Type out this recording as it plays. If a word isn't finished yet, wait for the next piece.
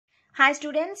Hi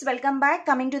students, welcome back.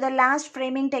 Coming to the last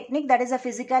framing technique, that is a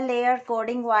physical layer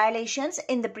coding violations.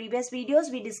 In the previous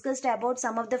videos, we discussed about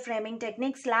some of the framing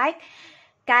techniques like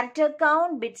character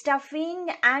count, bit stuffing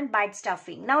and byte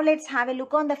stuffing. Now let's have a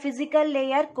look on the physical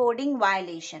layer coding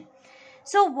violation.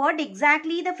 So what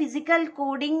exactly the physical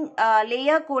coding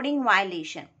layer coding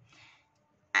violation?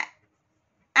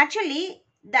 Actually,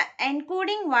 the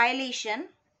encoding violation,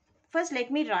 first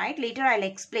let me write, later I'll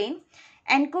explain.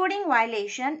 Encoding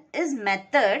violation is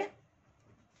method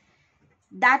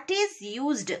that is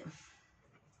used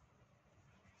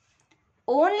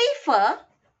only for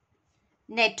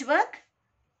network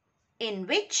in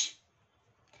which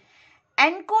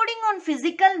encoding on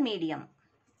physical medium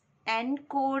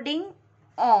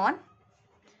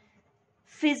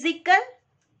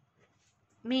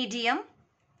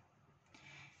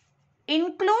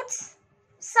includes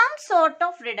some sort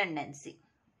of redundancy.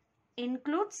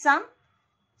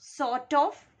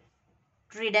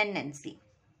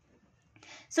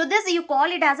 So this you call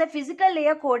it as a physical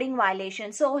layer coding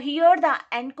violation. So here the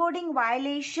encoding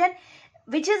violation,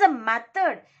 which is a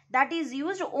method that is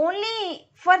used only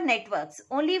for the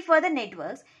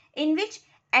networks in which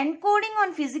encoding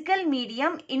on physical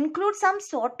medium includes some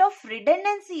sort of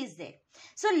redundancy is there.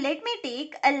 So let me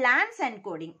take a LANs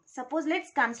encoding. Suppose let's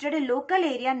consider a local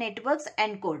area networks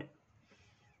encode.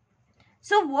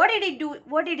 So what did it do?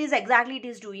 What it is exactly it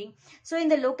is doing? So in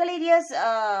the local areas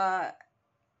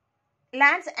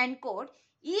LANs encode,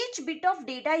 each bit of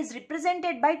data is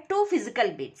represented by two physical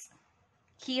bits.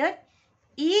 Here,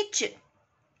 each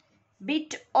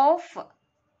bit of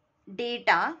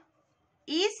data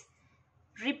is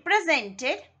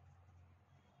represented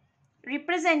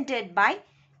by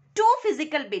two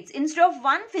physical bits. Instead of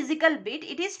one physical bit,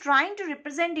 it is trying to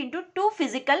represent into two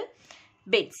physical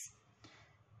bits.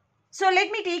 So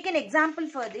let me take an example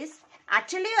for this.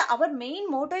 Actually, our main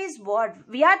motto is what?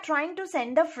 We are trying to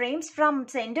send the frames from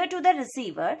sender to the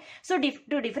receiver. So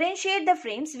to differentiate the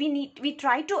frames, we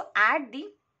try to add the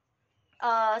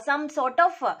some sort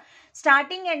of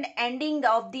starting and ending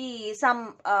of the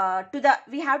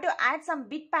we have to add some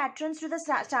bit patterns to the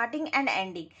starting and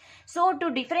ending. So to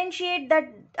differentiate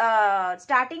that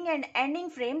starting and ending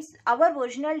frames, our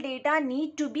original data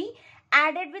need to be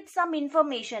added with some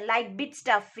information like bit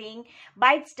stuffing,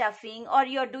 byte stuffing, or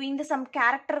you're doing some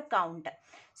character count,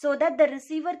 so that the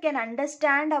receiver can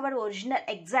understand our original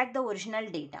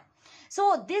data.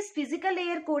 So this physical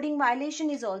layer coding violation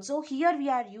is also here we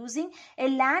are using a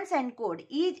LANs encode.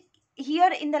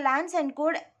 Here in the LANs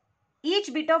encode,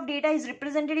 each bit of data is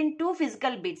represented in two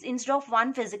physical bits instead of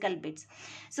one physical bits.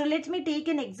 So let me take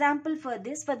an example for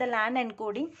this, for the LAN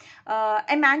encoding.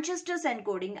 A Manchester's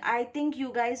encoding. I think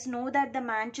you guys know that the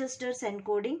Manchester's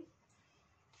encoding.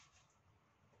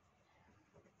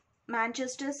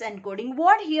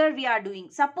 What here we are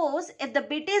doing? Suppose if the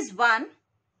bit is 1,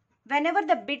 whenever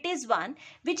the bit is 1,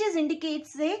 which is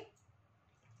indicates say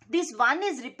this 1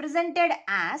 is represented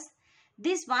as,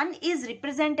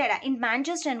 in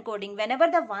Manchester encoding, whenever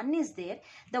the 1 is there,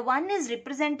 the 1 is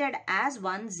represented as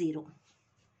 10.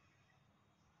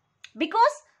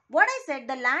 Because what I said,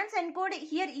 the LANs encode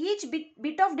here, each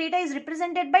bit of data is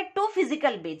represented by two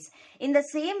physical bits. In the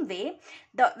same way,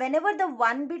 whenever the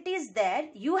 1 bit is there,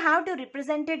 you have to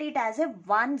represent it as a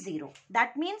 10.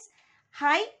 That means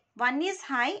high, 1 is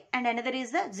high and another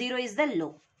is the 0 is the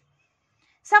low.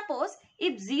 Suppose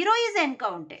if 0 is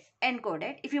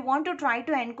encoded, if you want to try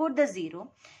to encode the 0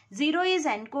 is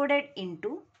encoded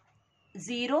into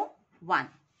 0, 1.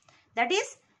 That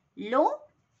is low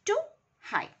to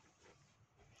high.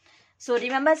 So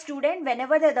remember student,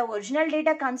 whenever the original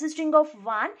data consisting of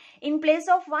 1, in place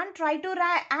of 1 try to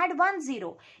add 1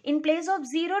 0. In place of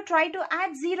 0 try to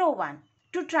add 0 1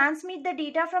 to transmit the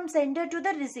data from sender to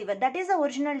the receiver. That is the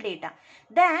original data.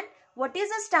 Then what is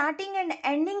the starting and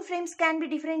ending frames can be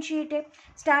differentiated.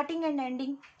 Starting and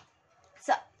ending.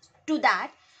 So to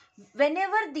that,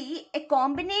 whenever a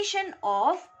combination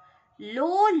of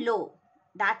low,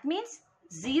 that means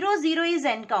 0 0 is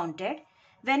encountered.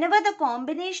 Whenever the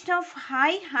combination of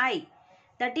high,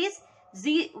 that is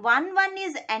 1 1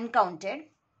 is encountered,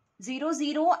 0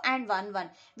 0 and 1 1,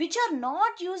 which are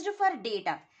not used for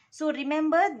data. So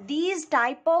remember, these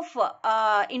type of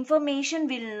information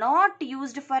will not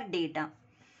used for data.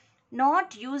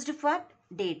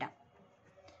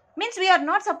 Means we are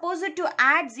not supposed to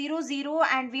add 0 0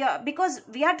 and because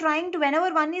we are trying to,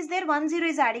 whenever 1 is there, 1 0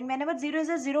 is adding. Whenever 0 is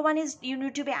there, 0 1 is you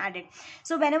need to be added.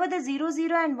 So whenever the 0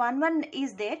 0 and 1 1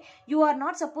 is there, you are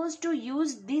not supposed to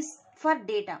use this for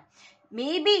data.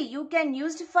 Maybe you can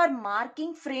use it for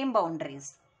marking frame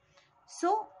boundaries.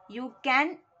 So you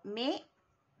may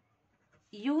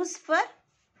use for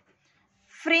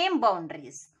frame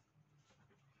boundaries.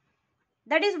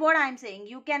 That is what I am saying.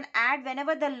 You can add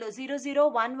whenever the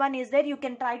 0011 is there, you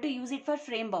can try to use it for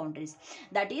frame boundaries.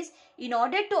 That is, in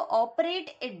order to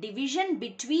operate a division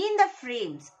between the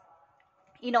frames,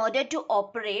 in order to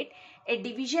operate a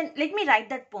division, let me write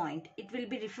that point. It will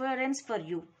be reference for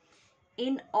you.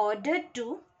 In order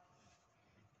to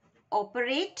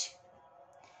operate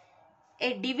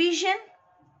a division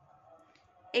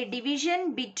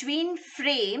between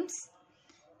frames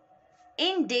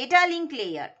in data link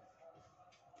layer.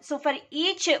 So for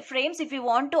each frames, if you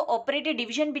want to operate a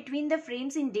division between the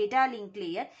frames in data link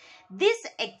layer, this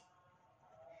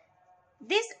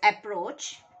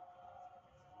approach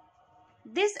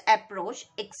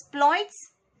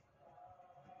exploits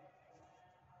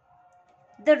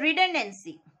the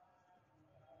redundancy.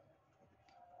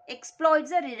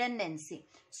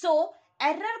 So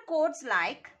error codes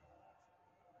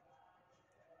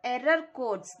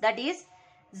that is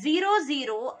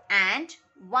 00 and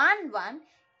 11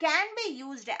 can be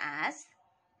used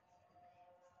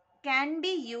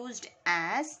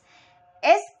as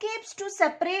escapes to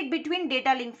separate between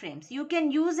data link frames. You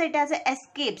can use it as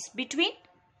escapes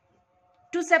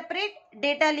to separate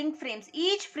data link frames.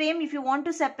 Each frame, if you want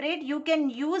to separate, you can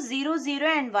use 00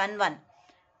 and 11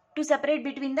 to separate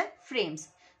between the frames.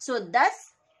 So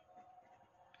thus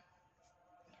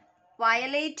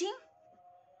violating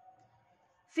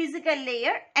physical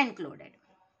layer encoded.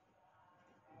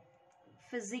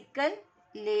 Physical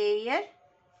layer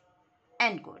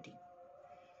encoding.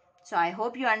 So I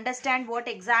hope you understand what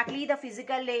exactly the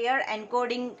physical layer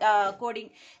encoding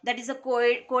that is a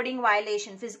coding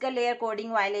violation, physical layer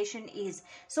coding violation is.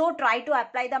 So try to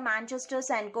apply the Manchester's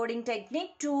encoding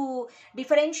technique to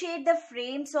differentiate the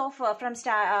frames of from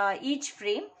each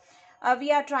frame.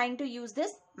 We are trying to use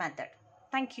this method.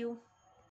 Thank you.